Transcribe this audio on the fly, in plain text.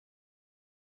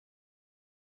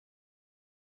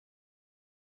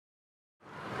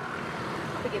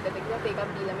නැත්නම්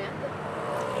එකක් දීලා මයන්ද?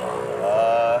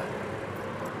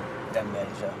 දැන්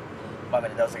මැරිෂා. මම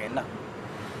වෙන දවසක එන්න.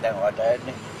 දැන් ඔයා ටයර්ඩ්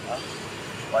නේ.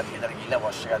 වාත් ගෙදර ගිහලා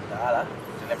වොෂ් එකක් දාලා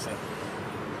රිලැක්ස් වෙන්න.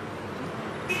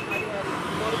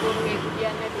 මොන බොරු ඒක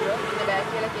කියන්නේ නැතුව ඉන්න බෑ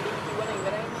කියලා කෙලින් කිව්වන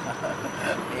ඉවරයි.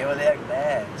 ඒව දෙයක්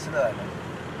නෑ. විසඳවන්න.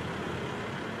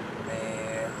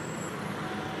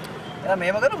 එයා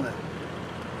මේව කරමුද?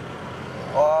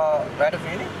 රයිට්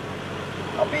ෆීනි?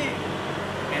 අපි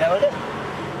එනවද?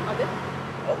 අද?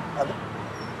 ඔව් අද.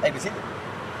 ඒ බිසිද?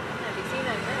 නෑ බිසි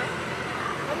නෑ. හරි.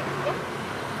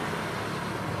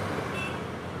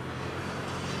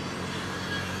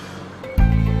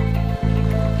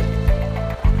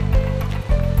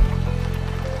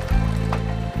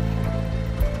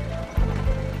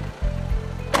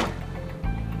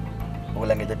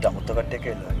 ඔයගොල්ලන්ගේ දෙට අමුත්ත කට්ටිය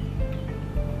කියලා.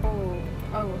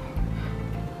 ඔව්.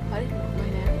 හරි මම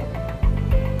නෑ.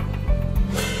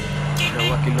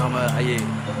 දවවා කිල්ලවම අයියේ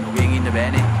නොගෙන් ඉන්න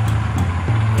බෑනේ.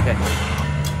 ඒකයි.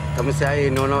 තමසේ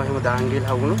ආයේ නෝනව එහෙම දාන්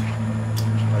ගිහලා වුණු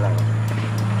බලන්න.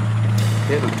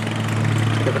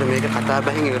 එතකොට මේක කතා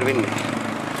බහින් ඉවර වෙන්නේ.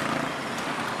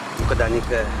 මොකද අනික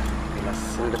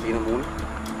ලස්සනට තියෙන මූණ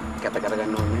කැත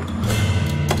කරගන්න ඕනේ.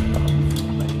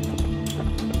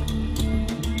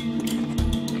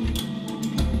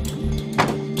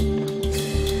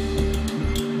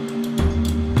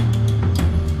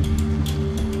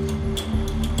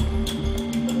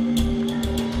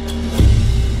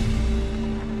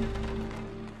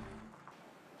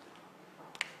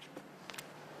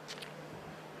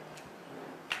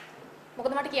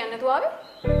 මොකද මට කියන්න නැතුව ආවේ?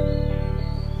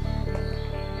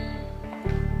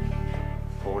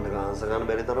 ෆෝන් එක ආන්සර් ගන්න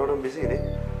බැරි තරමට බිසි නේ.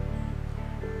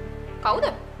 කවුද?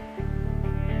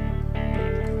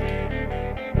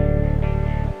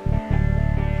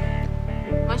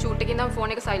 මම ෂූට් එකේ ඉඳන්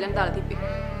ෆෝන් එක සයිලන්ට් දාලා තිබ්බේ.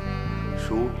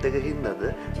 ෂූට් එකකින්ද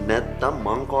නැත්නම්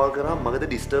මං කෝල් කරාම මගද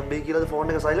ඩිස්ටර්බ් වෙයි කියලාද ෆෝන්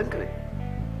එක සයිලන්ට් කරේ?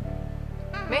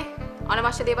 මේ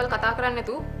අනවශ්‍ය දේවල් කතා කරන්නේ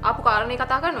නැතුව ආපු කාරණේ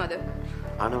කතා කරනවද?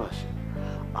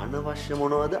 අනවශ්‍ය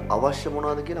මොනවද අවශ්‍ය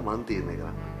මොනවද කියලා මං තීරණය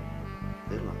කරන්න.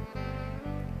 තේරුණා?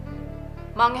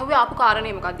 මං ඇහුවේ ආපු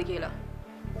කාරණේ මොකද්ද කියලා.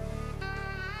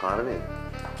 කාරණේ?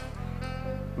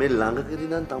 මේ ළඟකදී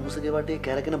නම් තමුසගේ වටේ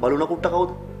කැරකෙන බලුණ කුට්ට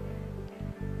කවුද?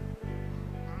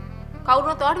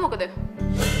 කවුරුනත් ඔයාට මොකද?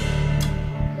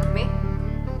 මේ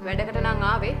වැඩකට නම්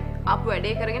ආවේ ආපු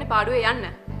වැඩේ කරගෙන පාඩුවේ යන්න.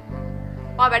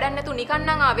 ඔයා වැඩක් නැතු නිකන්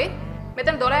නම් ආවේ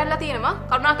මෙතන දොර ඇරලා තියෙනවා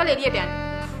කරුණාකරලා එළියට යන්න.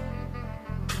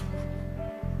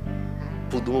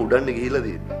 පුදුම උඩන්න ගිහිල්ලා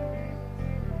තියෙන්නේ.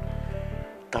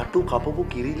 තටු කපපු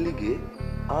කිරිල්ලිගේ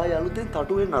ආය අලුතෙන්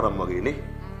තටු වෙන්න ආරම්භ වගේ නේ.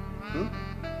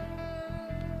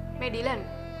 මේ ඩිලන්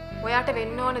ඔයාට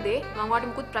වෙන්න ඕන දේ මම ඔයාට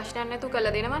මුකුත් ප්‍රශ්නයක් නැතුව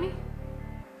කරලා දෙනවනේ.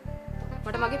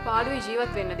 මට මගේ පාඩුවේ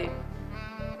ජීවත් වෙන්න දෙන්න.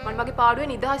 මම මගේ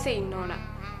පාඩුවේ නිදහසේ ඉන්න ඕන.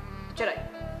 එච්චරයි.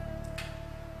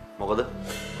 මොකද?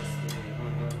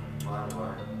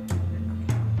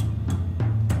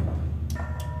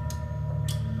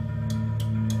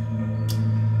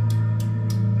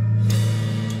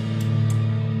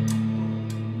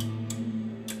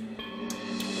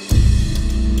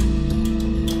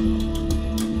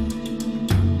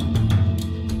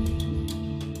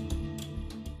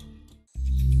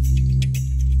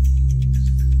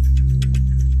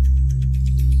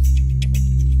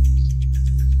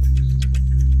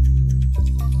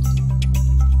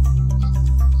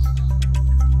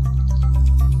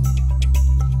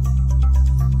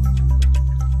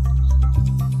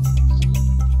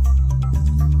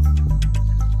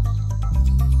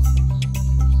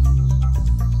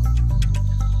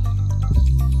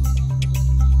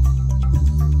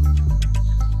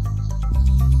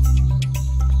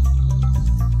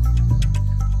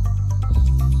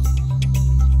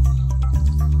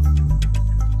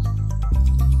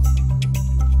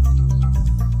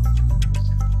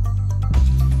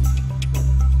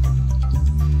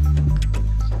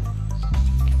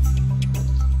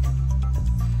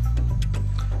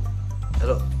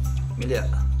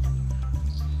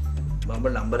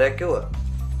 නම්බරයක් කිව්වා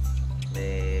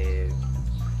මේ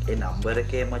ඒ නම්බර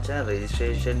එකේ මචං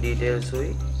රෙජිස්ට්‍රේෂන් ඩීටේල්ස්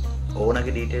උයි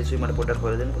ඕනගේ ඩීටේල්ස් උයි මට පොඩ්ඩක්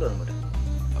හොයලා දෙන්න පුළුවන්ද මට?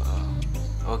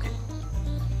 ඕකේ.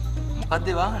 මොකද්ද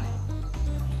වාහනේ?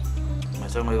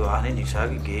 මචං මේ වාහනේ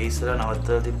නිෂාගේ ගේ ඉස්සරහ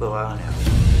නවත්තලා තිබ්බ වාහනයක්.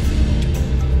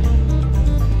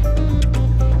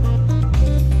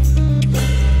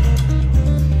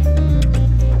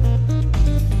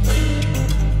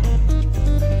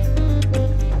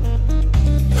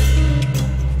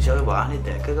 වාහනේ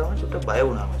දැක්ක ගමන් චුට්ට බය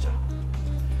වුණා මචං.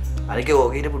 අනිකේ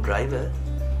ඕකේ හිටපු ඩ්‍රයිවර්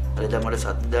අර දැන් මට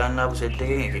සද්ද දාන්න ආපු සෙට්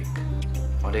එකෙන් එකෙක්.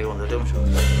 මට ඒක හොඳටම ෂෝක්.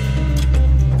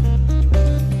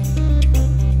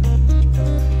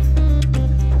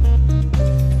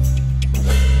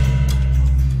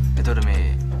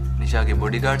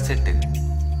 බොඩිගාඩ් සෙට් එක.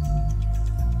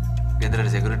 ගෙදරට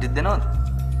සිකියුරිටිත් දෙනවද?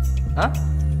 හා?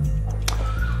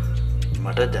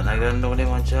 මට දැනගන්න ඕනේ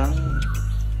මචං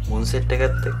මුන් සෙට්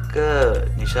එකත් එක්ක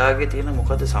නිෂාගේ තියෙන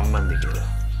මොකද සම්බන්ධය කියලා.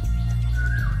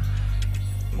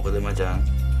 මොකද මචං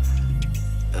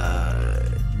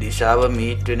නිෂාව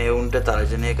මීට් වෙන උන්ට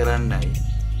තර්ජනය කරන්නයි.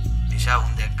 නිෂා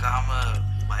උන් දැක්කාම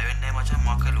බය වෙන්නේ මචං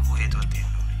මොකක් ලොකු හේතුවක්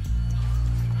තියෙනවා.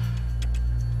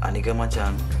 අනික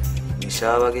මචං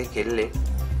නිෂා වගේ කෙල්ලෙක්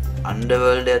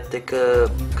අන්ඩර්වර්ල්ඩ් එකත් එක්ක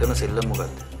කරන සෙල්ලම්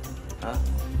මොකද්ද? හා?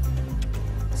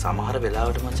 සමහර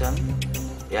වෙලාවට මචං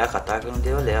එයා කතා කරන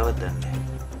දේවල් එයාවත් දන්නේ නැහැ.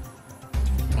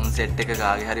 මුන් සෙට් එක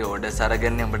කාගේ හරි ඕඩර්ස්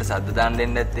අරගෙන උඹට සද්ද දාන්න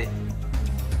දෙන්න නැත්තේ.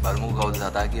 බලමුකෝ කවුද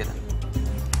සතා කියලා.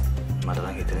 මට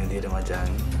නම් හිතෙන විදිහට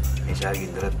මචං නිෂාගේ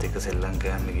ඉන්දරත් එක්ක සෙල්ලම්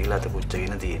කරන්න කියලා අත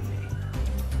පුච්චගෙන තියෙන්නේ.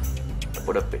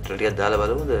 පොඩක් පෙට්‍රල් ටිකක් දාලා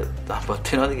බලමුද තාපත්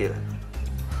වෙනවද කියලා.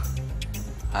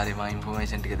 හරි මම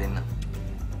ඉන්ෆෝමේෂන් ටික දෙන්න.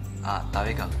 තව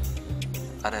එකක්.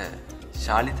 අර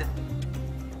ශාලිත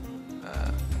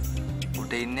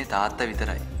උට ඉන්නේ තාත්තා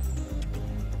විතරයි.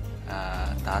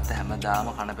 තාත්තා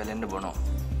හැමදාම කන පැලෙන්න බොනවා.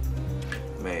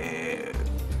 මේ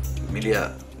මිලියා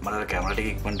මට කැමරා ටික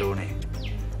ඉක්මනට ඕනේ.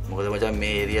 මොකද මචං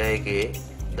මේ ඒරියා එකේ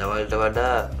දවල්ට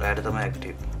වඩා රැට තමයි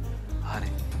ඇක්ටිව්. හරි.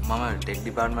 මම ටෙක්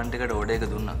ඩිපාර්ට්මන්ට් එකට ඕඩර් එක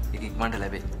දුන්නා. ඒක ඉක්මනට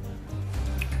ලැබෙයි.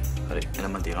 හරි.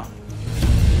 එනම් මම තියනවා.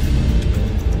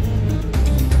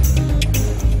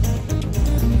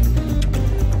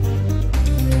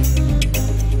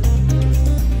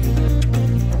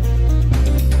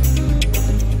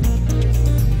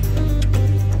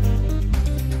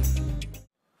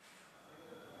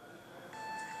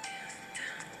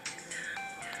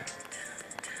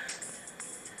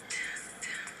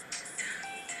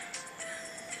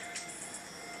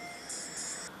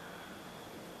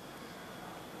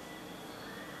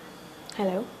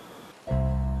 hello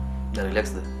දැන්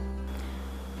රිලැක්ස්ද?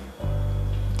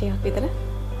 ටිකක් විතර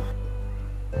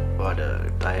ඔයාට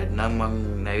ටයර්ඩ් නම් මං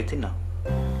නැවිතින්නම්.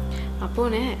 අපෝ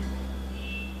නෑ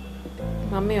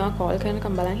මම මේවා කෝල්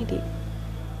කරනකම් බලන් හිටියේ.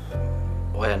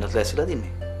 ඔයා යන්නත් ලැස්තිලා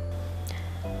තින්නේ?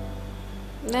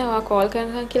 නෑ ඔයා කෝල්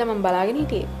කරනකම් කියලා මම බලාගෙන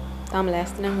හිටියේ. තාම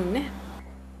ලෑස්ති නම් වුන්නේ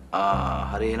නෑ.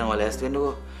 හරි එහෙනම් ඔයා ලැස්ති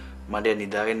වෙන්නකෝ. මට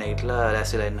නිදාගෙන නැගිටලා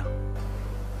ලැස්තිලා එන්න.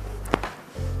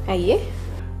 ඇයි ඒ?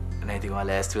 නෑ ඉතින් ඔයා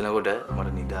ලැස්ති වෙනකොට මට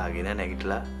නිදාගෙන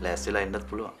නැගිටලා ලැස්තිලා එන්නත්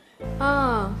පුළුවන්.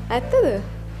 ඇත්තද?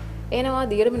 එහෙනම් ඔයා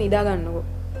දිගටම නිදා ගන්නකෝ.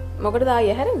 මොකටද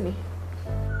ආයෙ හැරෙන්නේ?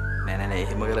 නෑ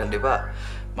එහෙම කරන්න එපා.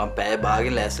 මම පැය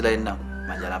භාගෙන් ලැස්තිලා එන්නම්.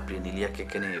 මම ජනප්‍රිය නිලියක්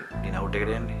එක්කනේ ඩිනර් අවුට්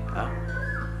එකට යන්නේ.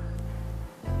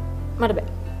 මට බෑ.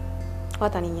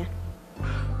 ඔයා තනියෙන් යන්න.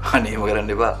 අනේ එහෙම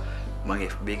කරන්න එපා. මම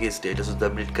FB එකේ ස්ටේටස් උත්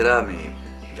අප්ඩේට් කරා මේ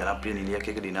ජනප්‍රිය නිලියක්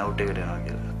එක්ක ඩිනර් අවුට් එකට යනවා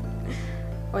කියලා.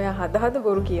 ඔයා හද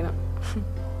බොරු කියනවා.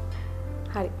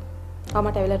 හරි. ඔයා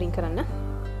මට ඇවිල්ලා රින් කරන්න.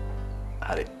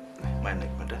 හරි. මම එන්න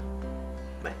ඉක්මනට.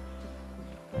 බයි.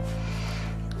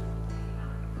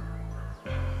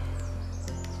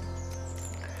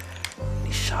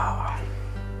 නිෂා.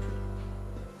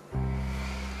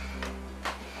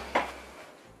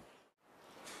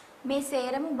 මේ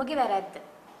සේරම උඹගේ වැරද්ද.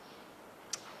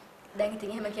 දැන්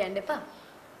ඉතින් එහෙම කියන්න එපා.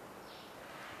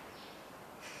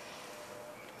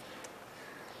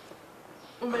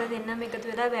 උඹලා දෙන්නම එකතු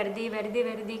වෙලා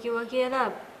වැරදි කිව්වා කියලා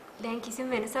දැන්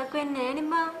කිසිම වෙනසක් වෙන්නේ නැහැ නේ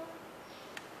බා.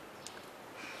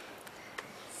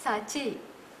 සචි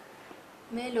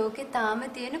මේ ලෝකේ තාම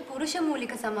තියෙන පුරුෂ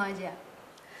මූලික සමාජයක්.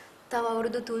 තව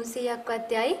අවුරුදු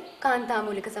 300ක්වත් යයි කාන්තා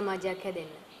මූලික සමාජයක්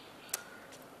හැදෙන්න.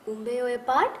 උඹේ ඔය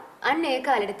පාට් අන්න ඒ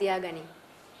කාලෙට තියාගනි.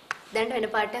 දැන් වෙන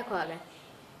පාටයක් හොයාගන්න.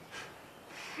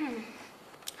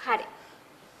 හරි.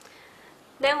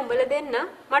 දැන් උඹලා දෙන්න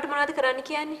මට මොනවද කරන්න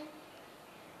කියන්නේ?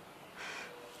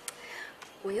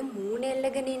 ඔය මූණ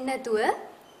එල්ලගෙන ඉන්න නැතුව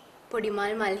පොඩි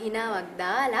මල් හිනාවක්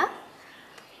දාලා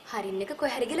හරින්න එක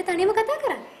කොහේ හරි ගිහලා තනියම කතා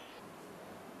කරන්න.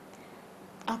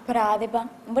 අපරාධේ බං.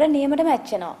 උඹට නියමට මැච්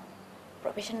වෙනවා.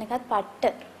 ප්‍රොෆෙෂන් එකත්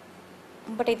පට්ට.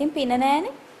 උඹට ඉතින් පින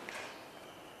නෑනේ.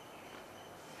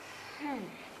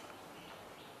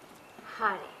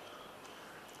 හරි.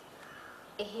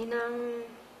 එහෙනම්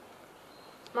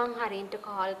මං හරින්ට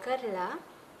කෝල් කරලා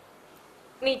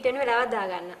මීට් වෙන වෙලාවක්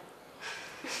දාගන්න.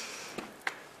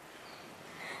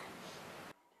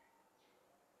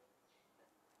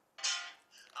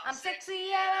 I'm sexy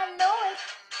and I know it.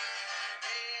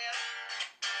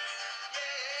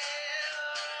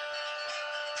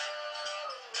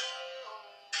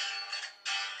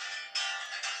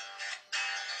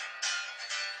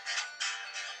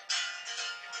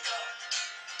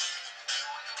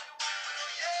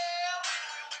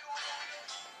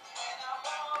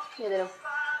 යදරෝ.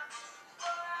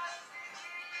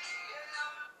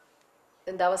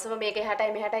 දැන් දවසම මේක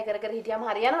එහාටයි මෙහාටයි කර කර හිටියම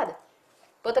හරියනවද?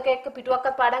 පොතක එක්ක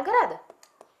පිටුවක්වත් පාඩම් කරාද?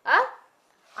 ආ?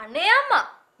 අනේ අම්මා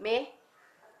මේ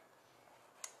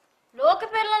ලෝකෙ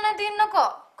පෙරලන්න තින්නකෝ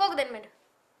කොක දෙන්න මෙන්න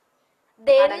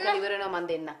පාඩම් දෙන්න කරලා ඉවර වෙනවා මන්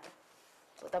දෙන්න.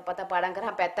 පොතක් පාඩම්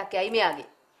කරාම පැත්තක් යයි මෙයාගේ.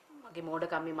 මගේ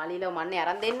මෝඩකම් මේ මලීලව මන්නේ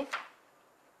අරන් දෙන්නේ.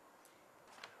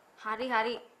 හරි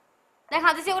හරි දැන්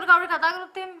හදිසියෙකට කවුරු කතා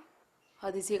කරොත් එහෙම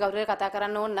හදිසිය කවුරු හරි කතා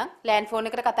කරන්න ඕන නම් ලෑන්ඩ් ෆෝන්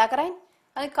එකට කතා කරයින්.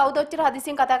 අනිත් කවුද ඔච්චර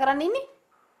හදිසියෙන් කතා කරන්න ඉන්නේ?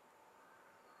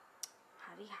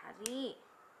 හරි හරි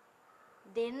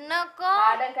දෙන්නකෝ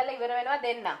පාඩම් කරලා ඉවර වෙනවා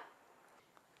දෙන්න.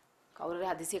 කවුරු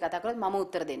හරි හදිසිය කතා කරොත් මම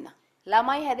උත්තර දෙන්න.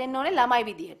 ළමයි හැදෙන්න ඕනේ ළමයි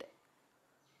විදිහට.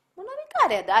 මොන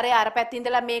විකාරයක්ද? අර පැත්තේ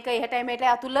ඉඳලා මේක එහෙටයි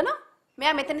මෙහෙටයි අතුල්ලනවා.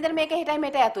 මෙයා මෙතන ඉඳලා මේක එහෙටයි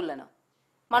මෙහෙටයි අතුල්ලනවා.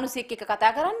 මිනිස්සෙක් එක්ක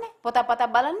කතා කරන්නේ, පොතක්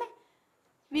බලන්නේ.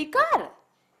 විකාර.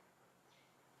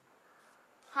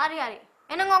 හරි හරි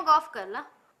එහෙනම් ඔක ඔෆ් කරලා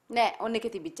නෑ ඔන්න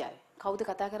එකේ තිබිච්චාවේ. කවුද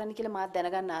කතා කරන්නේ කියලා මාත්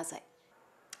දැනගන්න ආසයි.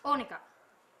 ඕන එක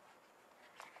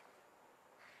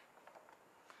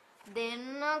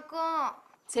දෙන්නකෝ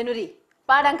සෙනුරි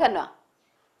පාඩම් කරනවා.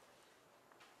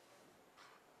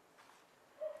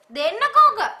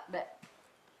 දෙන්නකෝක බෑ.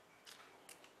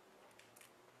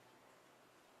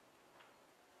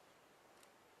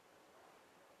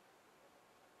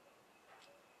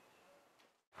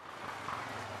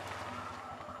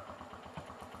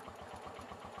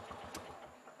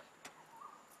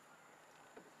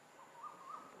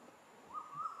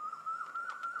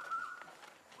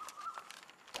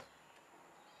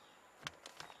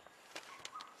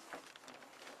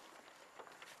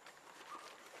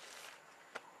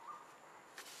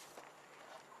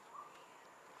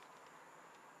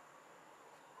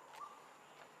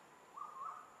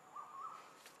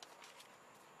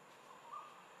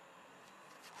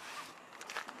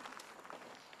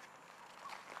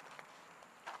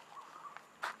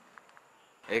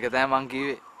 ඒක තමයි මං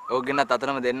කිව්වේ. ඕක ගෙනත්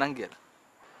අතරම දෙන්නම් කියලා.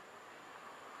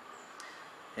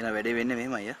 එන වැඩේ වෙන්නේ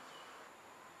මෙහෙමයි අයියා.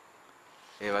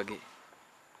 ඒ වගේ.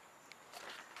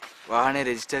 වාහනේ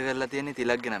රෙජිස්ටර් කරලා තියෙන්නේ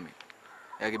තිලක්ගේ නමින්.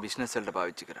 එයාගේ බිස්නස් වලට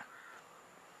පාවිච්චි කරන්න.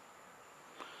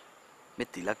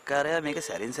 මේ තිලක්කාරයා මේක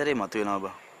සැරින් සැරේ මතුවෙනවා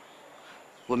බං.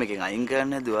 ඌ මේකෙන් අයින්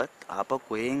කරන්න හැදුවත් ආපහු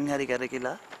කොහෙන් හරි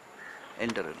කරකිලා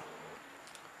එන්ටර් වෙනවා.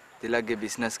 තිලක්ගේ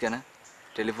බිස්නස් ගැන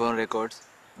ටෙලිෆෝන් රෙකෝඩ්ස්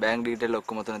බැංක් ඩීටේල්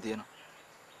ඔක්කොම උතන තියෙනවා.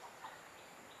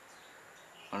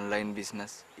 ඔන්ලයින්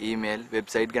බිස්නස් ඊමේල්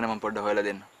වෙබ්සයිට් ගැන මම පොඩ්ඩක් හොයලා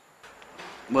දෙන්න.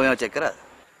 උඹ මේවා චෙක් කරාද?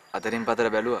 අතරින් පතර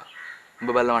බැලුවා. උඹ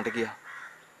බලලා මට කියා.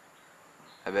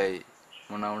 හැබැයි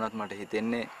මොනවා වුණත් මට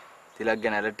හිතෙන්නේ තිලක්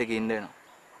ගැන ඇලර්ට් එකේ ඉන්න වෙනවා.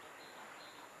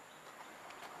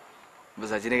 උඹ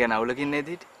සචින ගැන අවුලකින් නේද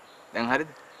හිටියේ? දැන් හරිද?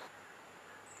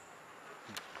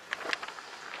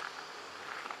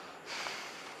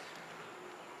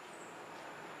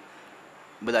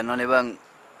 උඹ දන්නවනේ බං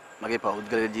මගේ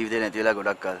පෞද්ගලික ජීවිතේ නැති වෙලා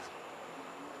ගොඩක් කාල.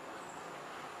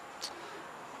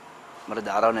 මට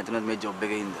ධාරාව නැතුනොත් මේ ජොබ්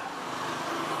එකේ ඉඳලා.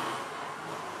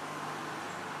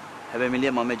 හැබැයි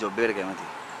මිලියා මම මේ ජොබ් එකට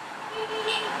කැමතියි.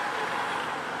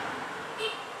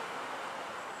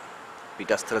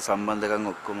 පිටස්තර සම්බන්ධකම්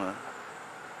ඔක්කොම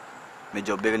මේ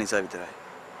ජොබ් එක නිසා විතරයි.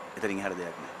 එතනින් එහාට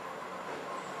දෙයක් නෑ.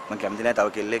 මම කැමති නෑ තව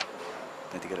කෙල්ලෙක්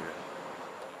නැති කරගන්න.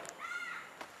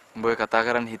 උඹ ඔය කතා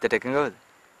කරන්නේ හිතට එකඟවද?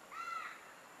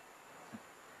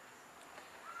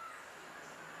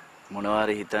 මොනවා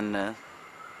හරි හිතන්න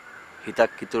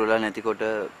හිතක් ඉතුරුලා නැතිකොට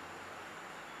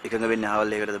එකඟ වෙන්නේ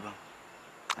ආවල් ඒකටද බං?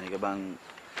 අනික බං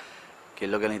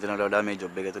කෙල්ලෝ ගැන හිතනවට වඩා මේ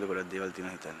ජොබ් එක ඇතුලේ ගොඩක් දේවල්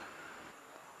තියෙනවා හිතන්න.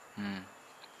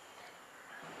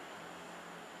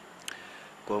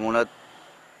 කොහොම වුණත්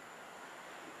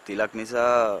තිලක්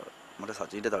නිසා මට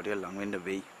සචින්ට තව ටිකක් ලඟ වෙන්න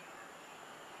වෙයි.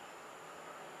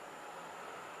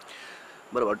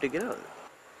 බර වට්ටි කියලාද?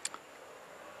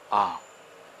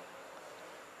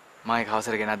 මම ඒක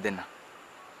අවසර ගෙනත් දෙන්න.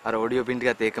 අර ඔඩියෝ පින්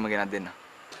ටිකත් ඒකම ගෙනත් දෙන්න.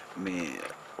 මේ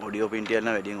ඔඩියෝ පින්ටියක්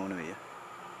නම් වැඩියෙන් ඕන වෙයි.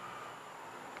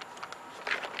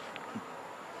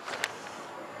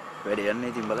 වැඩ යන්නේ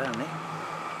ඉතින් බලන්න.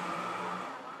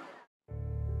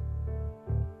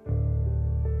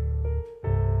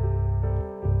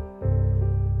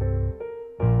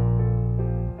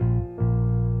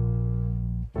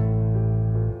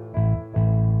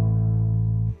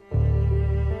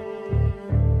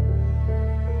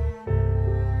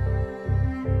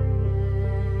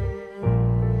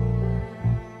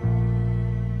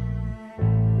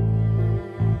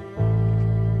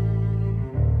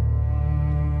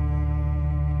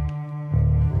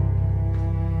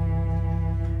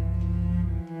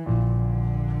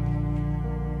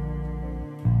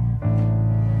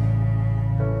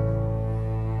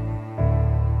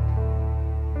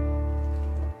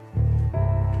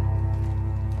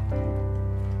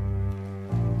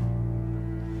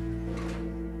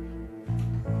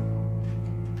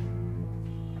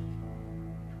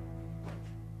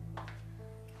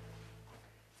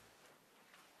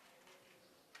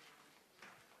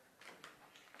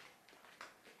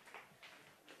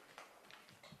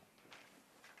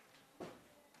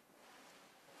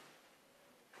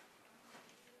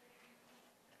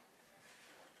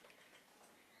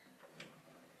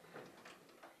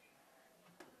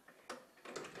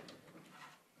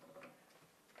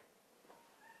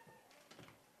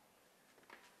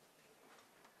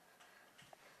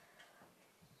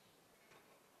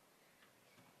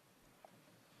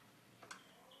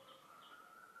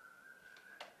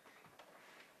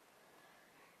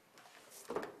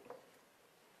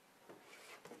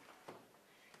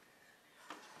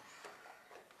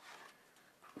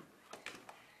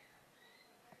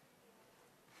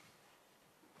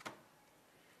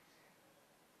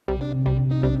 ඕනේ.